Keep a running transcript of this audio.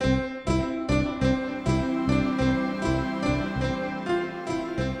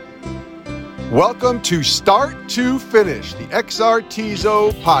Welcome to Start to Finish, the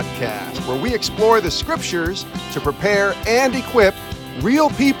XRTZO podcast, where we explore the scriptures to prepare and equip real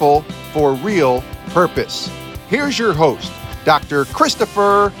people for real purpose. Here's your host, Dr.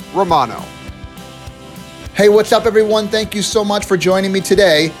 Christopher Romano. Hey, what's up, everyone? Thank you so much for joining me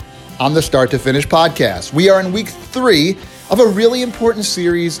today on the Start to Finish podcast. We are in week 3 of a really important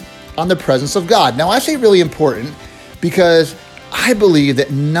series on the presence of God. Now, I say really important because I believe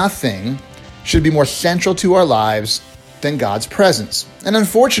that nothing should be more central to our lives than God's presence. And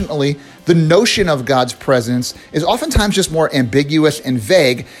unfortunately, the notion of God's presence is oftentimes just more ambiguous and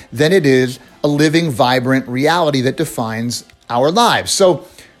vague than it is a living, vibrant reality that defines our lives. So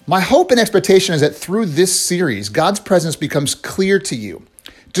my hope and expectation is that through this series, God's presence becomes clear to you,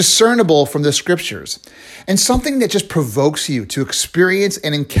 discernible from the scriptures, and something that just provokes you to experience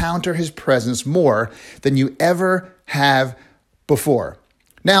and encounter his presence more than you ever have before.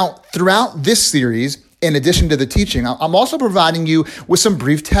 Now, throughout this series, in addition to the teaching, I'm also providing you with some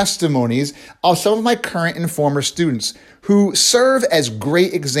brief testimonies of some of my current and former students who serve as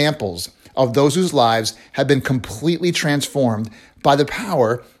great examples of those whose lives have been completely transformed by the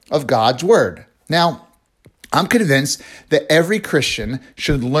power of God's word. Now, I'm convinced that every Christian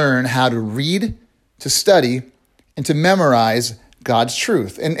should learn how to read, to study, and to memorize God's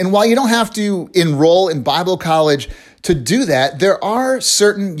truth. And while you don't have to enroll in Bible college to do that, there are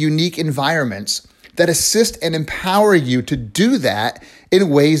certain unique environments that assist and empower you to do that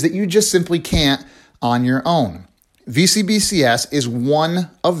in ways that you just simply can't on your own. VCBCS is one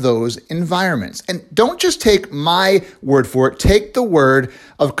of those environments. And don't just take my word for it. Take the word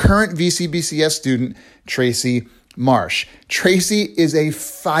of current VCBCS student Tracy Marsh. Tracy is a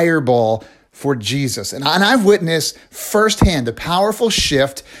fireball for Jesus. And I've witnessed firsthand the powerful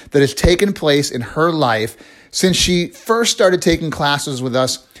shift that has taken place in her life since she first started taking classes with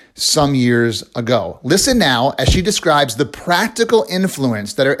us some years ago. Listen now as she describes the practical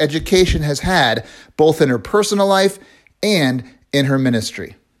influence that her education has had both in her personal life and in her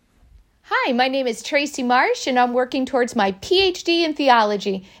ministry. Hi, my name is Tracy Marsh, and I'm working towards my PhD in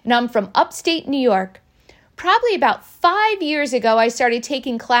theology, and I'm from upstate New York. Probably about 5 years ago, I started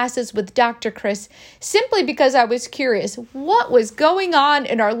taking classes with Dr. Chris simply because I was curious what was going on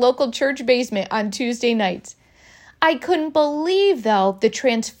in our local church basement on Tuesday nights. I couldn't believe, though, the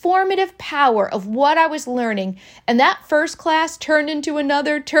transformative power of what I was learning, and that first class turned into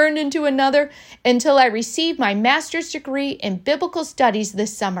another, until I received my master's degree in biblical studies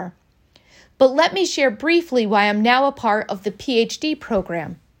this summer. But let me share briefly why I'm now a part of the PhD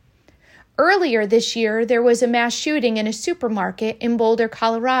program. Earlier this year, there was a mass shooting in a supermarket in Boulder,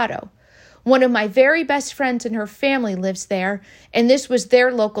 Colorado. One of my very best friends and her family lives there, and this was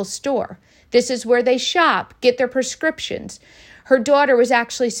their local store. This is where they shop, get their prescriptions. Her daughter was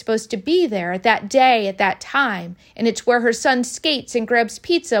actually supposed to be there that day at that time, and it's where her son skates and grabs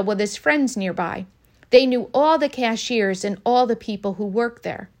pizza with his friends nearby. They knew all the cashiers and all the people who work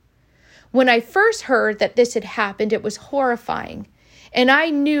there. When I first heard that this had happened, it was horrifying, and I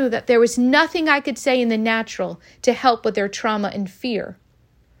knew that there was nothing I could say in the natural to help with their trauma and fear.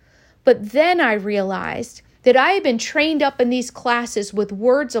 But then I realized that I had been trained up in these classes with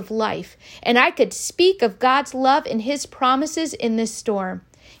words of life, and I could speak of God's love and his promises in this storm.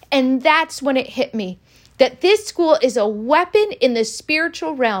 And that's when it hit me, that this school is a weapon in the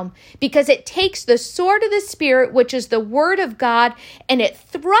spiritual realm because it takes the sword of the Spirit, which is the word of God, and it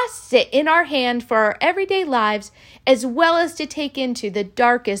thrusts it in our hand for our everyday lives, as well as to take into the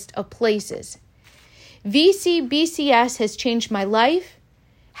darkest of places. VCBCS has changed my life,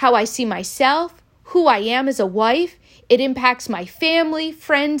 how I see myself, who I am as a wife. It impacts my family,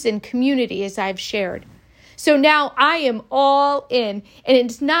 friends, and community, as I've shared. So now I am all in, and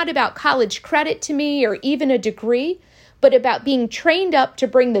it's not about college credit to me or even a degree, but about being trained up to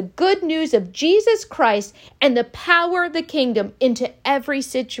bring the good news of Jesus Christ and the power of the kingdom into every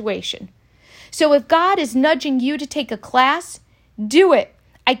situation. So if God is nudging you to take a class, do it.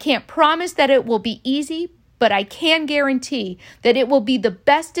 I can't promise that it will be easy, but I can guarantee that it will be the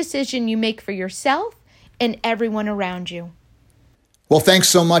best decision you make for yourself and everyone around you. Well, thanks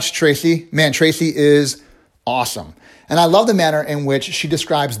so much, Tracy. Man, Tracy is awesome. And I love the manner in which she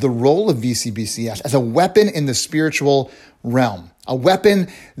describes the role of VCBCS as a weapon in the spiritual realm, a weapon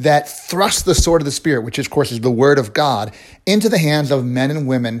that thrusts the sword of the Spirit, which of course is the word of God, into the hands of men and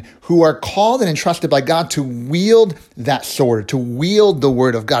women who are called and entrusted by God to wield that sword, to wield the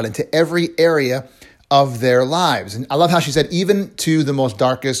word of God into every area of their lives. And I love how she said, even to the most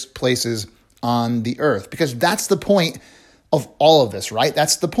darkest places on the earth, because that's the point of all of this, right?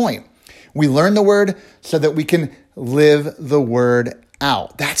 That's the point. We learn the word so that we can live the word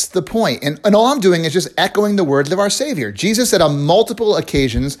out. That's the point. And all I'm doing is just echoing the words of our Savior. Jesus said on multiple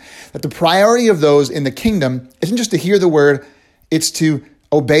occasions that the priority of those in the kingdom isn't just to hear the word, it's to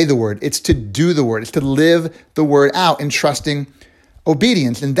obey the word. It's to do the word. It's to live the word out in trusting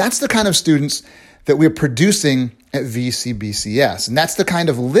obedience. And that's the kind of students that we're producing at VCBCS. And that's the kind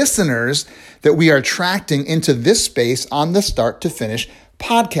of listeners that we are attracting into this space on the Start to Finish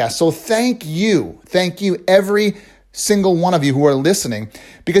podcast. So thank you, every single one of you who are listening,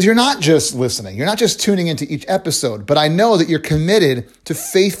 because you're not just listening, you're not just tuning into each episode, but I know that you're committed to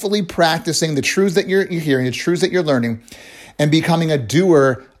faithfully practicing the truths that you're hearing, the truths that you're learning, and becoming a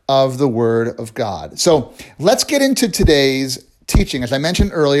doer of the Word of God. So let's get into today's teaching. As I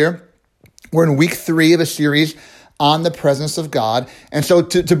mentioned earlier, we're in week 3 of a series on the presence of God. And so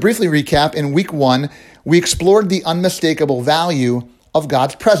to briefly recap, in week 1, we explored the unmistakable value of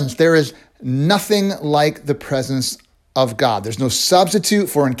God's presence. There is nothing like the presence of God. There's no substitute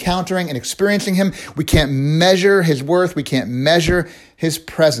for encountering and experiencing Him. We can't measure His worth. We can't measure His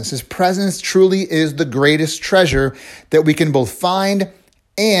presence. His presence truly is the greatest treasure that we can both find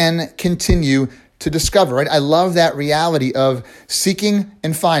and continue to discover, right? I love that reality of seeking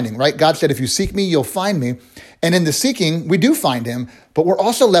and finding, right? God said, if you seek me, you'll find me. And in the seeking, we do find Him, but we're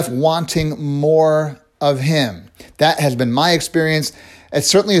also left wanting more of Him. That has been my experience. It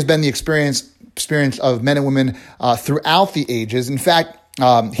certainly has been the experience of men and women throughout the ages. In fact,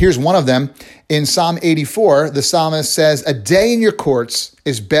 here's one of them. In Psalm 84, the psalmist says, "A day in your courts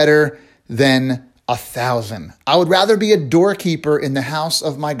is better than 1,000. I would rather be a doorkeeper in the house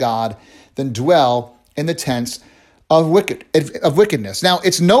of my God than dwell in the tents of wickedness." Now,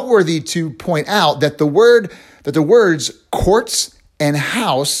 it's noteworthy to point out that the words courts and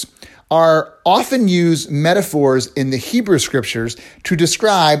house are often used metaphors in the Hebrew scriptures to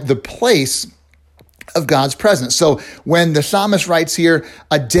describe the place of God's presence. So when the psalmist writes here,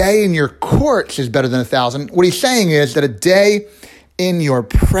 "A day in your courts is better than 1,000," what he's saying is that a day in your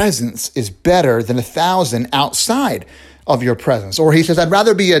presence is better than 1,000 outside of your presence. Or he says, "I'd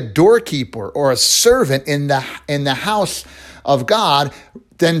rather be a doorkeeper or a servant in the house of God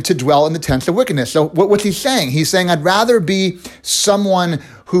than to dwell in the tents of wickedness." So what's he saying? He's saying, I'd rather be someone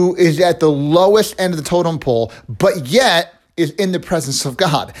who is at the lowest end of the totem pole, but yet is in the presence of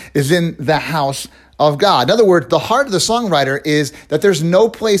God, is in the house of God. In other words, the heart of the songwriter is that there's no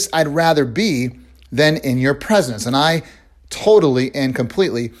place I'd rather be than in your presence. And I totally and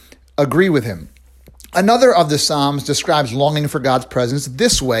completely agree with him. Another of the Psalms describes longing for God's presence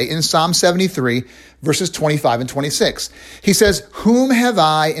this way in Psalm 73, verses 25 and 26. He says, "Whom have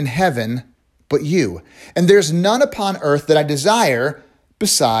I in heaven but you? And there's none upon earth that I desire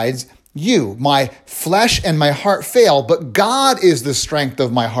besides you. My flesh and my heart fail, but God is the strength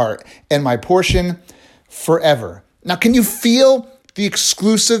of my heart and my portion forever." Now, can you feel the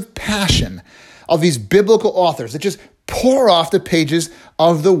exclusive passion of these biblical authors that just pour off the pages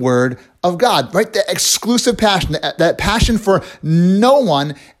of the Word of God, right? The exclusive passion, that passion for no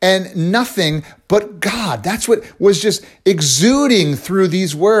one and nothing but God. That's what was just exuding through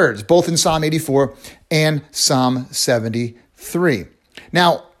these words, both in Psalm 84 and Psalm 73.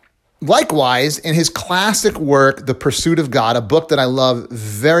 Now, likewise, in his classic work, The Pursuit of God, a book that I love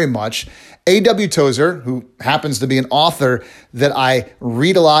very much, A.W. Tozer, who happens to be an author that I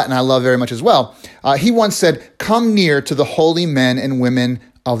read a lot and I love very much as well, he once said, "Come near to the holy men and women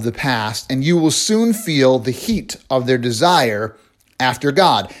of the past, and you will soon feel the heat of their desire after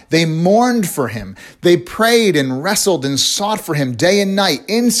God. They mourned for Him. They prayed and wrestled and sought for Him day and night,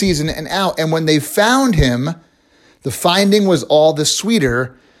 in season and out. And when they found Him, the finding was all the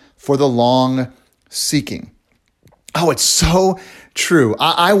sweeter for the long seeking." Oh, it's so true.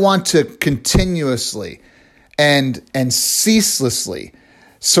 I want to continuously and ceaselessly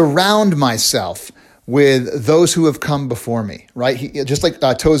surround myself with those who have come before me, right? Just like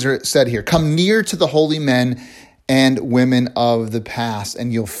Tozer said here, "Come near to the holy men and women of the past,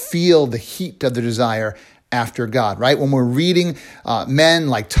 and you'll feel the heat of the desire after God," right? When we're reading men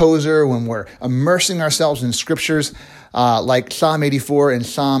like Tozer, when we're immersing ourselves in scriptures like Psalm 84 and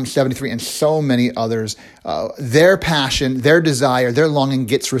Psalm 73 and so many others, their passion, their desire, their longing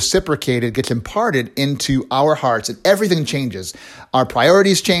gets reciprocated, gets imparted into our hearts, and everything changes. Our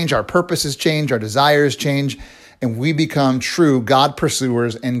priorities change, our purposes change, our desires change, and we become true God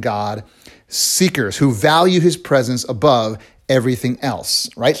pursuers and God seekers who value His presence above everything else,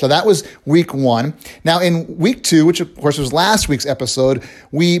 right? So that was week 1. Now in week 2, which of course was last week's episode,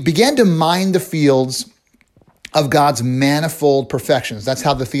 we began to mine the fields of God's manifold perfections. That's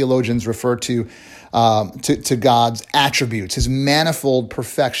how the theologians refer to God's attributes, His manifold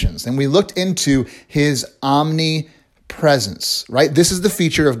perfections. And we looked into His omnipresence. presence, right? This is the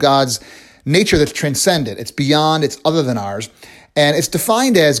feature of God's nature that's transcendent. It's beyond, it's other than ours. And it's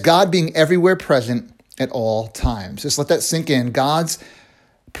defined as God being everywhere present at all times. Just let that sink in. God's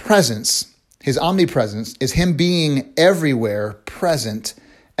presence, his omnipresence, is him being everywhere present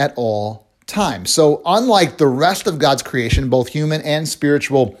at all times. So unlike the rest of God's creation, both human and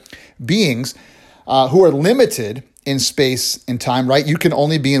spiritual beings who are limited in space and time, right? You can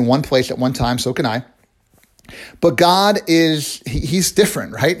only be in one place at one time, so can I. But God he's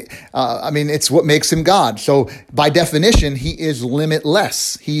different, right? It's what makes him God. So by definition, he is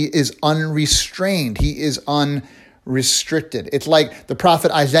limitless. He is unrestrained. He is unrestricted. It's like the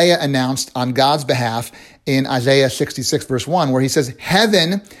prophet Isaiah announced on God's behalf in Isaiah 66, verse 1, where he says,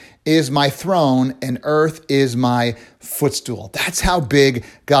 "Heaven is my throne and earth is my footstool." That's how big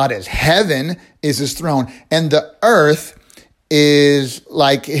God is. Heaven is his throne and the earth is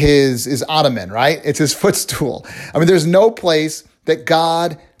like his ottoman, right? It's his footstool. There's no place that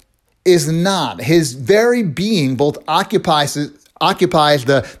God is not. His very being both occupies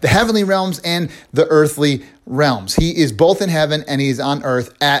the heavenly realms and the earthly realms. He is both in heaven and he's on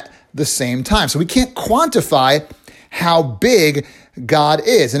earth at the same time. So we can't quantify how big God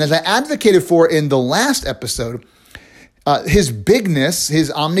is. And as I advocated for in the last episode, his bigness,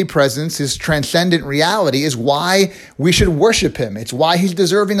 his omnipresence, his transcendent reality is why we should worship him. It's why he's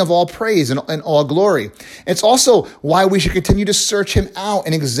deserving of all praise and all glory. It's also why we should continue to search him out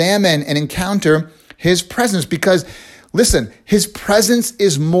and examine and encounter his presence because, listen, his presence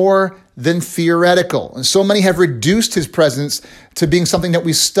is more than theoretical. And so many have reduced his presence to being something that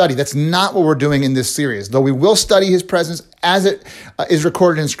we study. That's not what we're doing in this series. Though we will study his presence as it is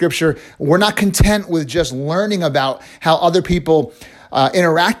recorded in Scripture, we're not content with just learning about how other people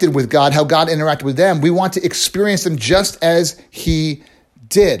interacted with God, how God interacted with them. We want to experience them just as he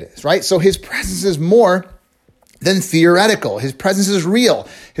did, right? So his presence is more than theoretical. His presence is real.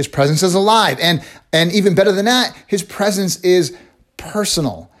 His presence is alive. And even better than that, his presence is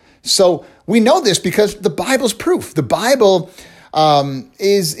personal. So we know this because the Bible's proof. The Bible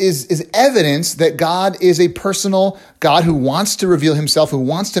is evidence that God is a personal God who wants to reveal himself, who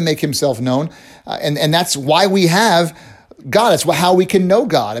wants to make himself known. And that's why we have God. That's how we can know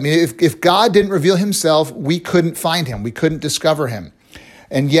God. If God didn't reveal himself, we couldn't find him. We couldn't discover him.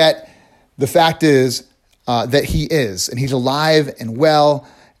 And yet the fact is that he is, and he's alive and well,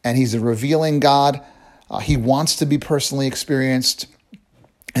 and he's a revealing God. He wants to be personally experienced.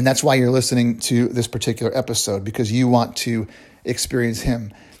 And that's why you're listening to this particular episode, because you want to experience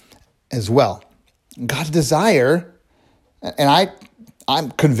him as well. God's desire, and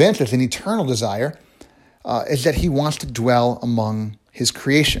I'm convinced it's an eternal desire, is that he wants to dwell among his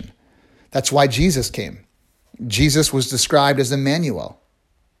creation. That's why Jesus came. Jesus was described as Emmanuel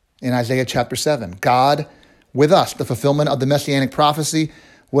in Isaiah chapter 7. God with us. The fulfillment of the messianic prophecy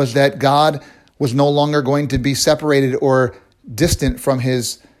was that God was no longer going to be separated or distant from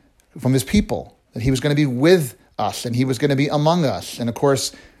his people, that he was going to be with us and he was going to be among us. And of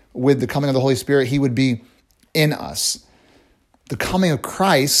course, with the coming of the Holy Spirit, he would be in us. The coming of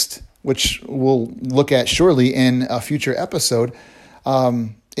Christ, which we'll look at surely in a future episode,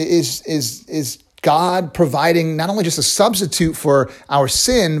 is God providing not only just a substitute for our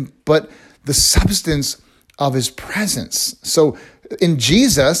sin, but the substance of his presence. So in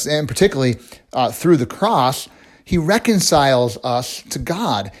Jesus, and particularly through the cross, he reconciles us to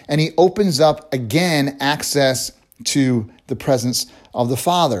God, and he opens up again access to the presence of the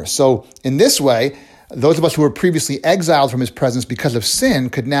Father. So in this way, those of us who were previously exiled from his presence because of sin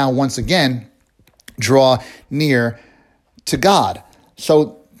could now once again draw near to God.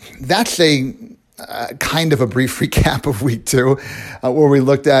 So that's a kind of a brief recap of week 2, where we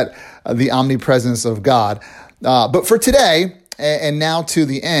looked at the omnipresence of God. But for today, and now to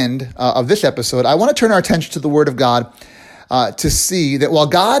the end of this episode, I want to turn our attention to the Word of God to see that while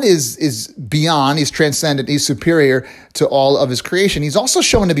God is beyond, he's transcendent, he's superior to all of his creation, he's also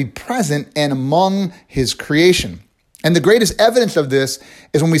shown to be present and among his creation. And the greatest evidence of this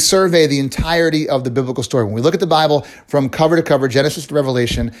is when we survey the entirety of the biblical story. When we look at the Bible from cover to cover, Genesis to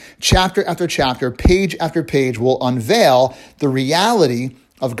Revelation, chapter after chapter, page after page will unveil the reality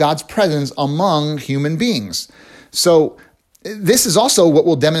of God's presence among human beings. So this is also what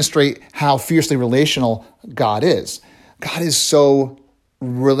will demonstrate how fiercely relational God is. God is so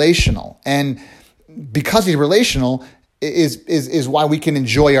relational. And because he's relational is why we can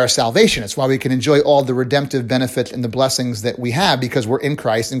enjoy our salvation. It's why we can enjoy all the redemptive benefits and the blessings that we have because we're in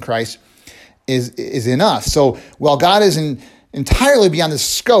Christ and Christ is in us. So while God is entirely beyond the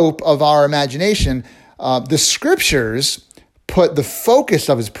scope of our imagination, the scriptures put the focus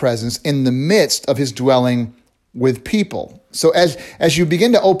of his presence in the midst of his dwelling with people. So as you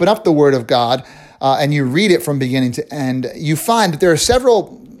begin to open up the Word of God and you read it from beginning to end, you find that there are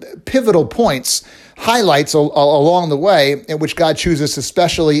several pivotal points, highlights along the way in which God chooses to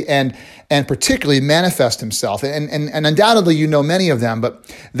specially and particularly manifest himself. And undoubtedly you know many of them,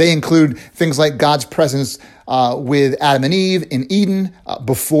 but they include things like God's presence with Adam and Eve in Eden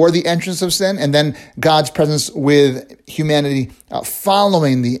before the entrance of sin, and then God's presence with humanity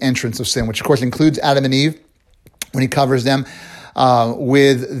following the entrance of sin, which of course includes Adam and Eve when he covers them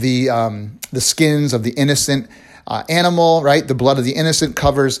with the skins of the innocent animal, right? The blood of the innocent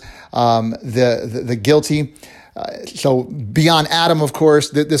covers the guilty. So beyond Adam, of course,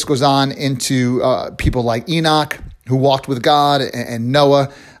 this goes on into people like Enoch, who walked with God, and Noah.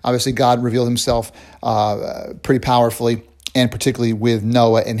 Obviously, God revealed himself pretty powerfully, and particularly with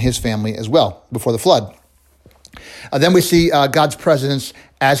Noah and his family as well before the flood. Then we see God's presence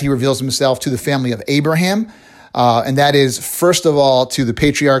as he reveals himself to the family of Abraham, and that is, first of all, to the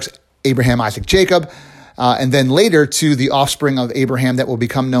patriarchs, Abraham, Isaac, Jacob, and then later to the offspring of Abraham that will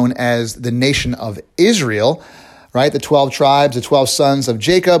become known as the nation of Israel, right? The 12 tribes, the 12 sons of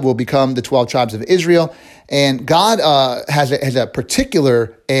Jacob will become the 12 tribes of Israel. And God has a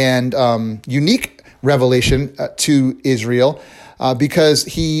particular and unique revelation to Israel because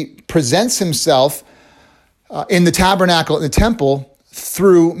he presents himself in the tabernacle, in the temple,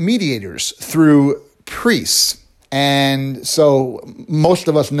 through mediators, through priests. And so most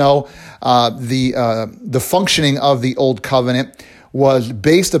of us know the functioning of the Old Covenant was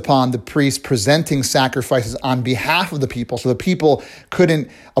based upon the priests presenting sacrifices on behalf of the people. So the people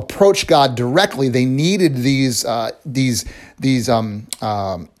couldn't approach God directly. They needed these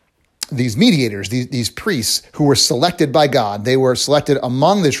mediators, these priests who were selected by God. They were selected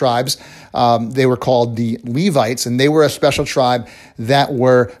among the tribes. They were called the Levites, and they were a special tribe that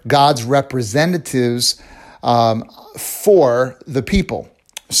were God's representatives for the people.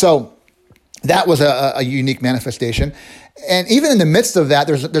 So that was a unique manifestation. And even in the midst of that,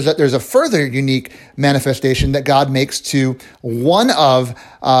 there's a further unique manifestation that God makes to one of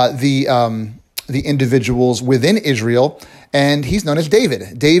the individuals within Israel, and he's known as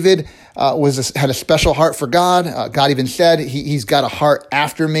David. David had a special heart for God. God even said, he's got a heart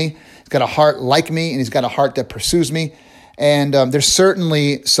after me. He's got a heart like me, and he's got a heart that pursues me. And there's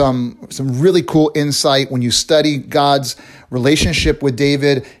certainly some really cool insight when you study God's relationship with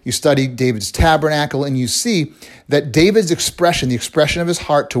David. You study David's tabernacle, and you see that David's expression, the expression of his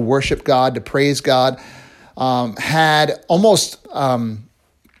heart to worship God, to praise God, had almost, it's kind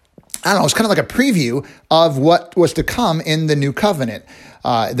of like a preview of what was to come in the new covenant.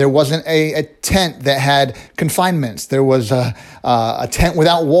 There wasn't a tent that had confinements. There was a tent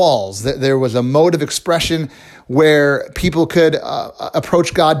without walls. There was a mode of expression where people could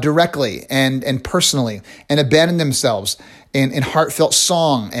approach God directly and personally and abandon themselves in heartfelt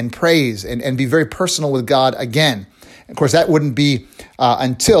song and praise and be very personal with God again. Of course, that wouldn't be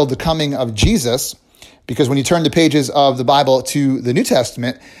until the coming of Jesus, because when you turn the pages of the Bible to the New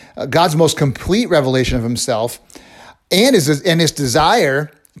Testament, God's most complete revelation of himself and his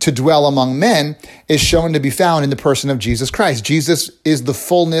desire to dwell among men is shown to be found in the person of Jesus Christ. Jesus is the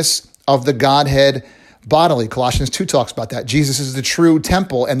fullness of the Godhead bodily. Colossians 2 talks about that. Jesus is the true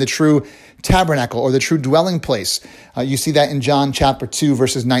temple and the true tabernacle, or the true dwelling place. You see that in John chapter 2,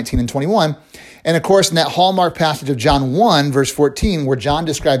 verses 19 and 21. And of course, in that hallmark passage of John 1, verse 14, where John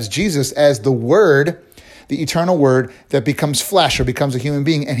describes Jesus as the Word, the eternal Word that becomes flesh or becomes a human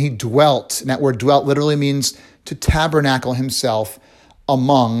being, and he dwelt. And that word dwelt literally means to tabernacle himself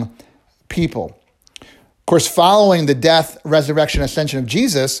among people. Of course, following the death, resurrection, ascension of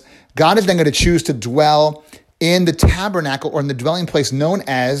Jesus, God is then going to choose to dwell in the tabernacle, or in the dwelling place known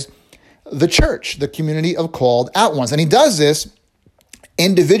as the church, the community of called out ones. And he does this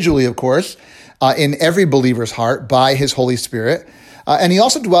individually, of course, in every believer's heart by his Holy Spirit. And he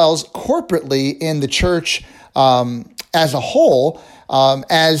also dwells corporately in the church as a whole,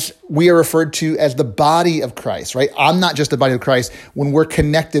 as we are referred to as the body of Christ, right? I'm not just the body of Christ. When we're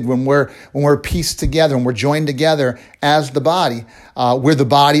connected, when we're pieced together, when we're joined together as the body, we're the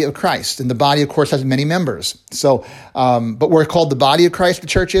body of Christ. And the body, of course, has many members. So, but we're called the body of Christ, the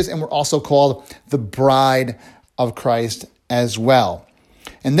church is, and we're also called the bride of Christ as well.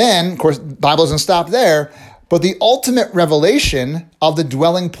 And then, of course, the Bible doesn't stop there, but the ultimate revelation of the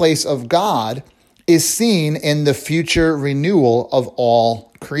dwelling place of God is seen in the future renewal of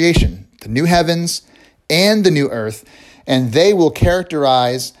all creation, the new heavens and the new earth, and they will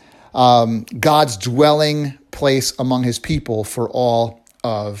characterize God's dwelling place among his people for all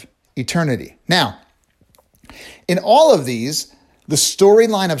of eternity. Now, in all of these, The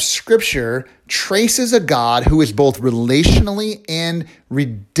storyline of Scripture traces a God who is both relationally and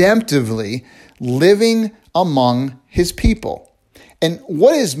redemptively living among his people. And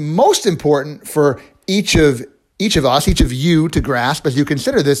what is most important for each of us, each of you to grasp as you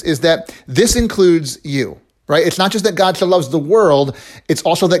consider this, is that this includes you, right? It's not just that God so loves the world, it's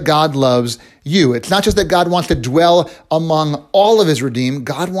also that God loves you. It's not just that God wants to dwell among all of his redeemed,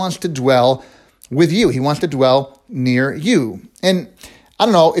 God wants to dwell with you. He wants to dwell near you. And I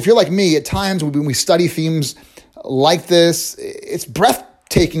don't know, if you're like me, at times when we study themes like this, it's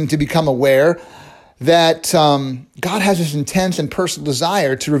breathtaking to become aware that God has this intense and personal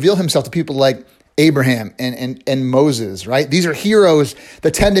desire to reveal himself to people like Abraham and Moses, right? These are heroes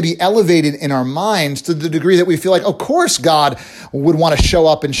that tend to be elevated in our minds to the degree that we feel like, of course, God would want to show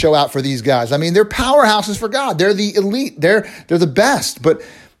up and show out for these guys. I mean, they're powerhouses for God. They're the elite. They're the best. But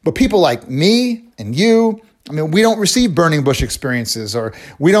people like me and you, I mean, we don't receive burning bush experiences, or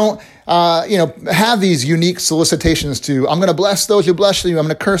we don't, have these unique solicitations to, I'm going to bless those who bless you, I'm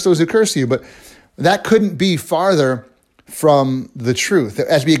going to curse those who curse you. But that couldn't be farther from the truth.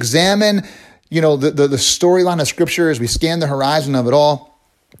 As we examine, the storyline of Scripture, as we scan the horizon of it all,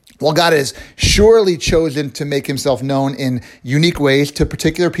 while God has surely chosen to make himself known in unique ways to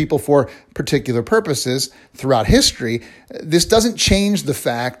particular people for particular purposes throughout history, this doesn't change the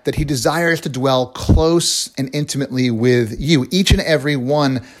fact that he desires to dwell close and intimately with you, each and every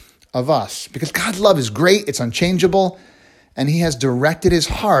one of us. Because God's love is great, it's unchangeable, and he has directed his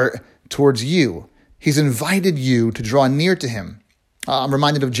heart towards you. He's invited you to draw near to him. I'm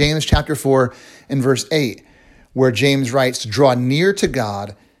reminded of James chapter 4 and verse 8, where James writes, "Draw near to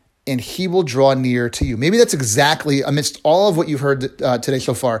God, and he will draw near to you." Maybe that's exactly, amidst all of what you've heard today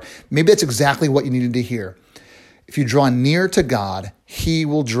so far, maybe that's exactly what you needed to hear. If you draw near to God, he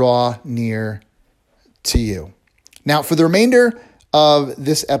will draw near to you. Now, for the remainder of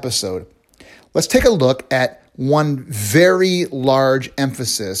this episode, let's take a look at one very large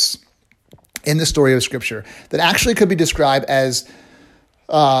emphasis in the story of Scripture that actually could be described as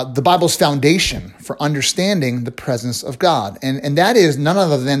the Bible's foundation for understanding the presence of God. And that is none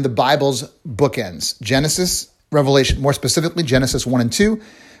other than the Bible's bookends. Genesis, Revelation, more specifically Genesis 1 and 2,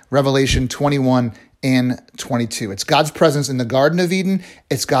 Revelation 21 and 22. It's God's presence in the Garden of Eden.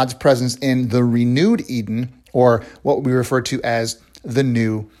 It's God's presence in the renewed Eden, or what we refer to as the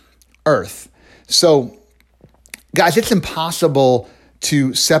new earth. So, guys, it's impossible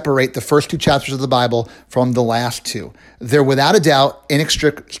to separate the first two chapters of the Bible from the last two. They're without a doubt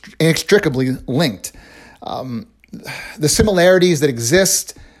inextricably linked. The similarities that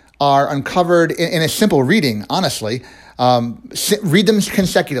exist are uncovered in a simple reading, honestly. Read them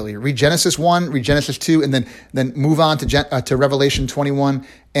consecutively. Read Genesis 1, read Genesis 2, and then move on to Revelation 21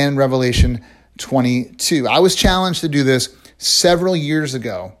 and Revelation 22. I was challenged to do this several years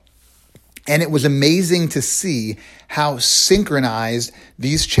ago, and it was amazing to see how synchronized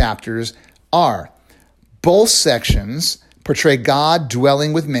these chapters are. Both sections portray God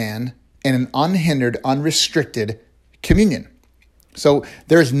dwelling with man in an unhindered, unrestricted communion. So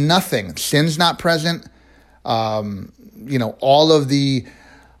there's nothing. Sin's not present. All of the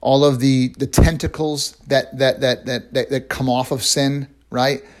tentacles that come off of sin,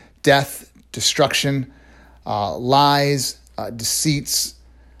 right? Death, destruction, lies, deceits,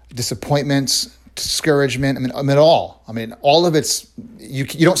 disappointments, discouragement. All of it's, you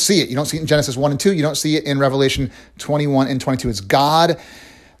don't see it. You don't see it in Genesis 1 and 2. You don't see it in Revelation 21 and 22. It's God,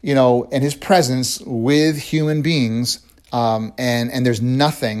 and his presence with human beings. And there's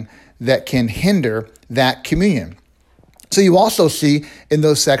nothing that can hinder that communion. So you also see in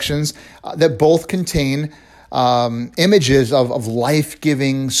those sections that both contain images of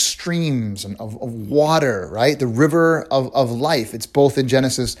life-giving streams and of water, right? The river of life. It's both in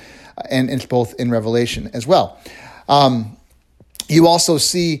Genesis and it's both in Revelation as well. You also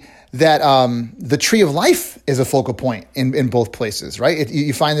see that the tree of life is a focal point in both places, right?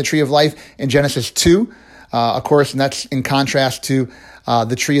 You find the tree of life in Genesis 2, of course, and that's in contrast to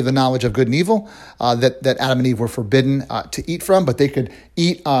the tree of the knowledge of good and evil that Adam and Eve were forbidden to eat from, but they could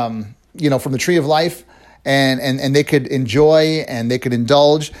eat, from the tree of life, and they could enjoy and they could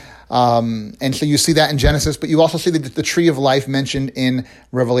indulge. And so you see that in Genesis, but you also see the tree of life mentioned in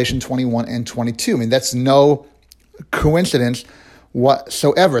Revelation 21 and 22. That's no coincidence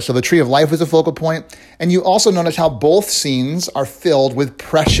whatsoever. So the tree of life is a focal point. And you also notice how both scenes are filled with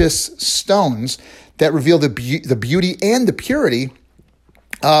precious stones that reveal the beauty and the purity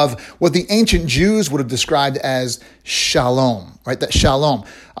of what the ancient Jews would have described as shalom, right? That shalom.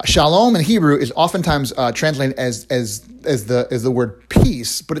 Shalom in Hebrew is oftentimes translated as the word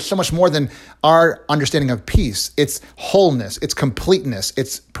peace, but it's so much more than our understanding of peace. It's wholeness, it's completeness,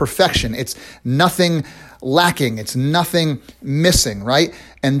 it's perfection, it's nothing lacking, it's nothing missing, right?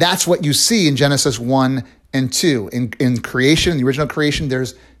 And that's what you see in Genesis 1 and 2. In creation, in the original creation,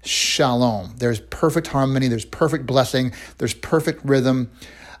 there's shalom. There's perfect harmony. There's perfect blessing. There's perfect rhythm.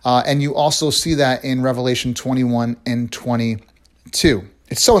 And you also see that in Revelation 21 and 22.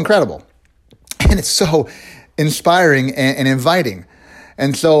 It's so incredible. And it's so inspiring and inviting.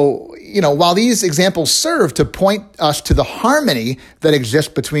 And so, while these examples serve to point us to the harmony that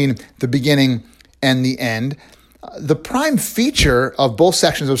exists between the beginning and the end, the prime feature of both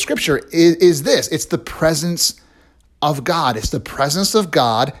sections of Scripture is this. It's the presence of God. It's the presence of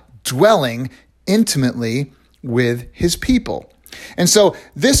God dwelling intimately with his people. And so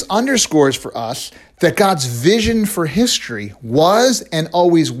this underscores for us that God's vision for history was and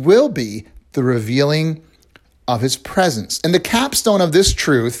always will be the revealing of his presence. And the capstone of this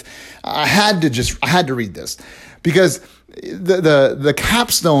truth, I had to read this because the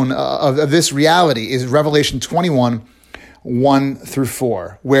capstone of this reality is Revelation 21, 1 through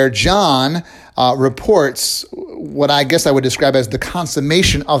 4, where John reports what I guess I would describe as the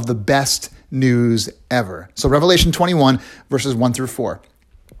consummation of the best news ever. So Revelation 21, verses 1 through 4.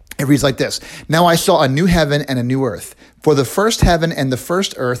 It reads like this. Now I saw a new heaven and a new earth, for the first heaven and the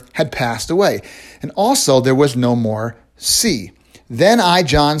first earth had passed away, and also there was no more sea. Then I,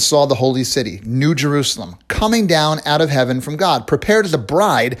 John, saw the holy city, New Jerusalem, coming down out of heaven from God, prepared as a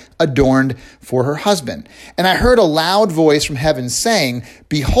bride adorned for her husband. And I heard a loud voice from heaven saying,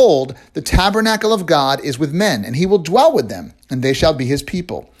 Behold, the tabernacle of God is with men, and he will dwell with them, and they shall be his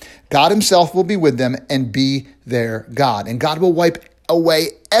people. God himself will be with them and be their God. And God will wipe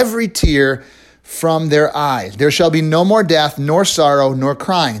away every tear from their eyes. There shall be no more death, nor sorrow, nor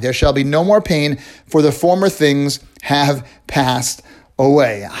crying. There shall be no more pain, for the former things have passed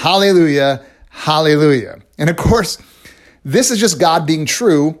away. Hallelujah, hallelujah. And of course, this is just God being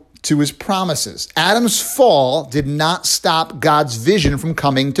true to his promises. Adam's fall did not stop God's vision from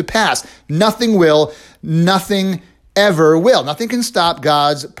coming to pass. Nothing will, nothing ever will. Nothing can stop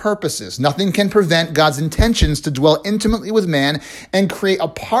God's purposes. Nothing can prevent God's intentions to dwell intimately with man and create a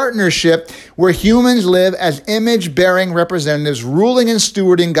partnership where humans live as image-bearing representatives, ruling and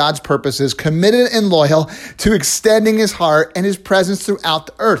stewarding God's purposes, committed and loyal to extending his heart and his presence throughout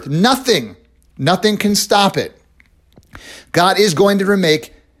the earth. Nothing can stop it. God is going to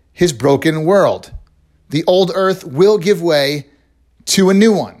remake his broken world. The old earth will give way to a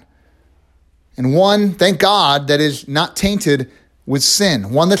new one. And one, thank God, that is not tainted with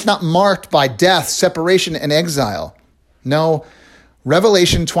sin. One that's not marked by death, separation, and exile. No,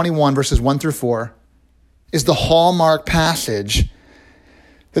 Revelation 21, verses 1 through 4, is the hallmark passage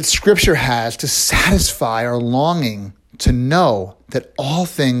that Scripture has to satisfy our longing to know that all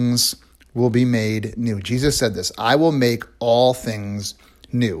things will be made new. Jesus said this, I will make all things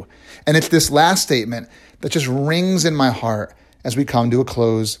new. And it's this last statement that just rings in my heart as we come to a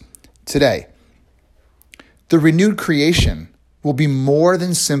close today. The renewed creation will be more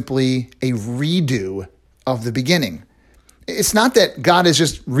than simply a redo of the beginning. It's not that God is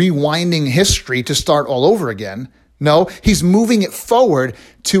just rewinding history to start all over again. No, he's moving it forward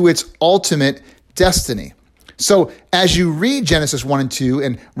to its ultimate destiny. So as you read Genesis 1 and 2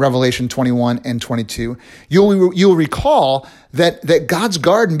 and Revelation 21 and 22, you'll recall that God's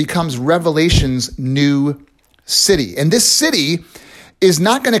garden becomes Revelation's new city. And this city is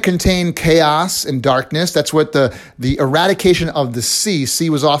not going to contain chaos and darkness. That's what the eradication of the sea. Sea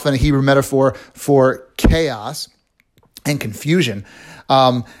was often a Hebrew metaphor for chaos and confusion.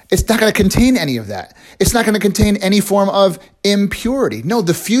 It's not going to contain any of that. It's not going to contain any form of impurity. No,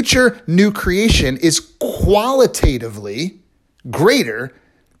 the future new creation is qualitatively greater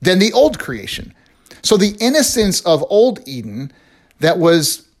than the old creation. So the innocence of old Eden that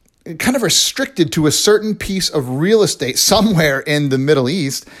was kind of restricted to a certain piece of real estate somewhere in the Middle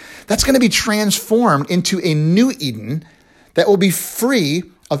East, that's going to be transformed into a new Eden that will be free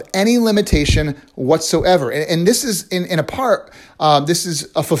of any limitation whatsoever. And this is, in a part, this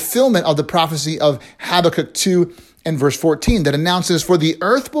is a fulfillment of the prophecy of Habakkuk 2 and verse 14 that announces, For the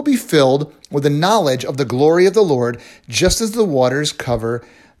earth will be filled with the knowledge of the glory of the Lord, just as the waters cover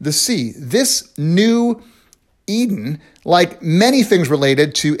the sea. This new Eden, like many things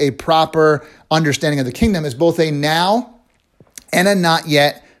related to a proper understanding of the kingdom, is both a now and a not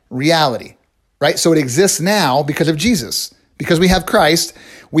yet reality, right? So it exists now because of Jesus. Because we have Christ,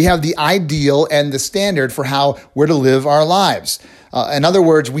 we have the ideal and the standard for how we're to live our lives. In other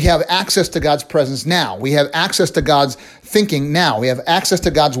words, we have access to God's presence now. We have access to God's thinking now. We have access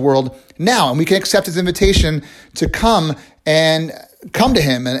to God's world now. And we can accept his invitation to come to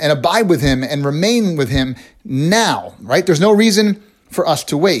him and abide with him and remain with him now, right? There's no reason for us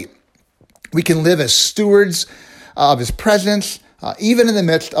to wait. We can live as stewards of his presence, even in the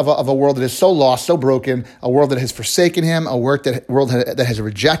midst of a world that is so lost, so broken, a world that has forsaken him, a world that has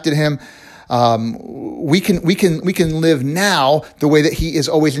rejected him. We can live now the way that he has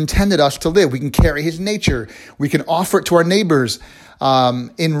always intended us to live. We can carry his nature. We can offer it to our neighbors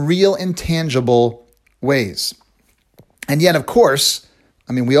in real, intangible ways. And yet, of course,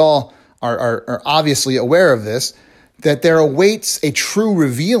 we all are obviously aware of this, that there awaits a true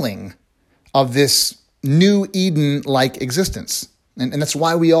revealing of this new Eden-like existence. And that's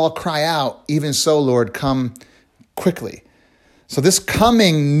why we all cry out, even so, Lord, come quickly. So this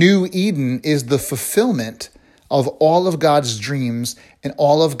coming new Eden is the fulfillment of all of God's dreams and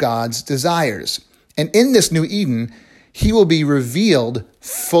all of God's desires. And in this new Eden, he will be revealed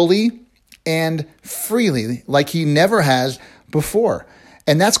fully and freely like he never has before.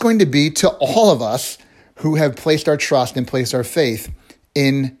 And that's going to be to all of us who have placed our trust and placed our faith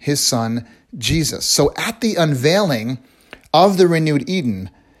in his son, Jesus. So at the unveiling of the renewed Eden,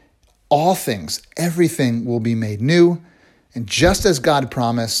 all things, everything will be made new. And just as God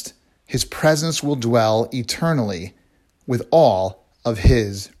promised, his presence will dwell eternally with all of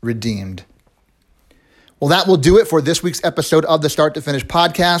his redeemed. Well, that will do it for this week's episode of the Start to Finish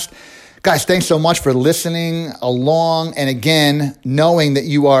podcast. Guys, thanks so much for listening along. And again, knowing that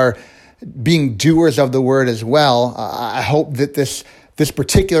you are being doers of the word as well. I hope that this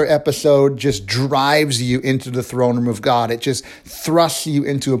particular episode just drives you into the throne room of God. It just thrusts you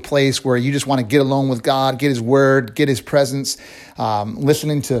into a place where you just want to get alone with God, get his word, get his presence,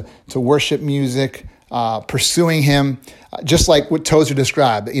 listening to worship music, pursuing him, just like what Tozer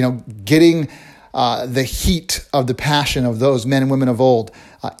described, getting the heat of the passion of those men and women of old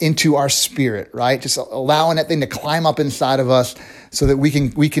into our spirit, right? Just allowing that thing to climb up inside of us so that we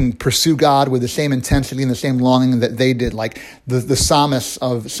can pursue God with the same intensity and the same longing that they did, like the psalmists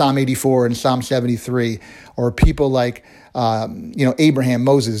of Psalm 84 and Psalm 73, or people like Abraham,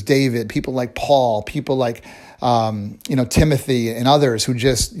 Moses, David, people like Paul, people like Timothy and others who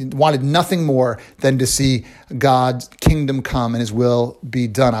just wanted nothing more than to see God's kingdom come and his will be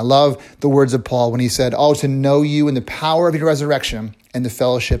done. I love the words of Paul when he said, to know you in the power of your resurrection and the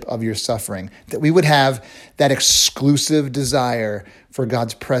fellowship of your suffering, that we would have that exclusive desire for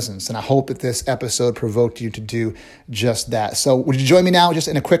God's presence. And I hope that this episode provoked you to do just that. So would you join me now just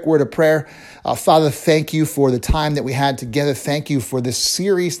in a quick word of prayer? Father, thank you for the time that we had together. Thank you for this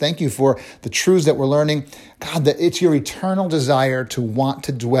series. Thank you for the truths that we're learning. God, that it's your eternal desire to want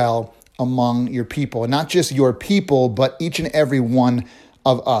to dwell among your people, and not just your people, but each and every one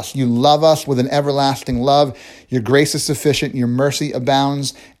of us. You love us with an everlasting love. Your grace is sufficient. Your mercy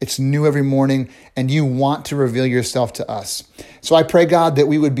abounds. It's new every morning, and you want to reveal yourself to us. So I pray, God, that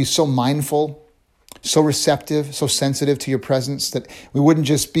we would be so mindful, so receptive, so sensitive to your presence, that we wouldn't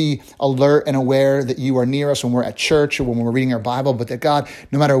just be alert and aware that you are near us when we're at church or when we're reading our Bible, but that, God,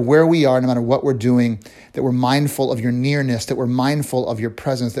 no matter where we are, no matter what we're doing, that we're mindful of your nearness, that we're mindful of your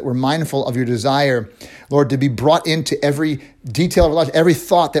presence, that we're mindful of your desire, Lord, to be brought into every detail of our lives, every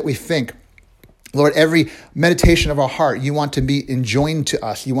thought that we think. Lord, every meditation of our heart, you want to be enjoined to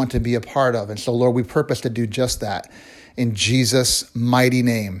us. You want to be a part of. And so, Lord, we purpose to do just that. In Jesus' mighty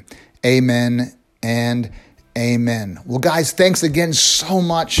name, amen and amen. Well, guys, thanks again so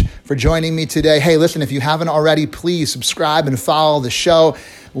much for joining me today. Hey, listen, if you haven't already, please subscribe and follow the show.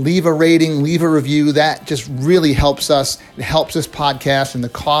 Leave a rating, leave a review. That just really helps us. It helps this podcast and the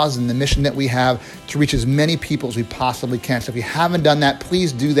cause and the mission that we have to reach as many people as we possibly can. So if you haven't done that,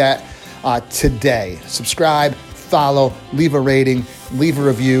 please do that today. Subscribe, follow, leave a rating, leave a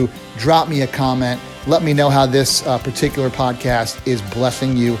review, drop me a comment. Let me know how this particular podcast is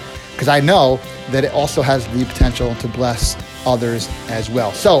blessing you, because I know that it also has the potential to bless others as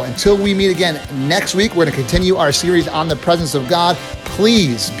well. So until we meet again next week, we're going to continue our series on the presence of God.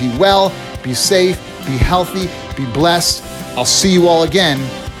 Please be well, be safe, be healthy, be blessed. I'll see you all again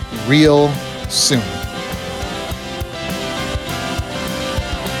real soon.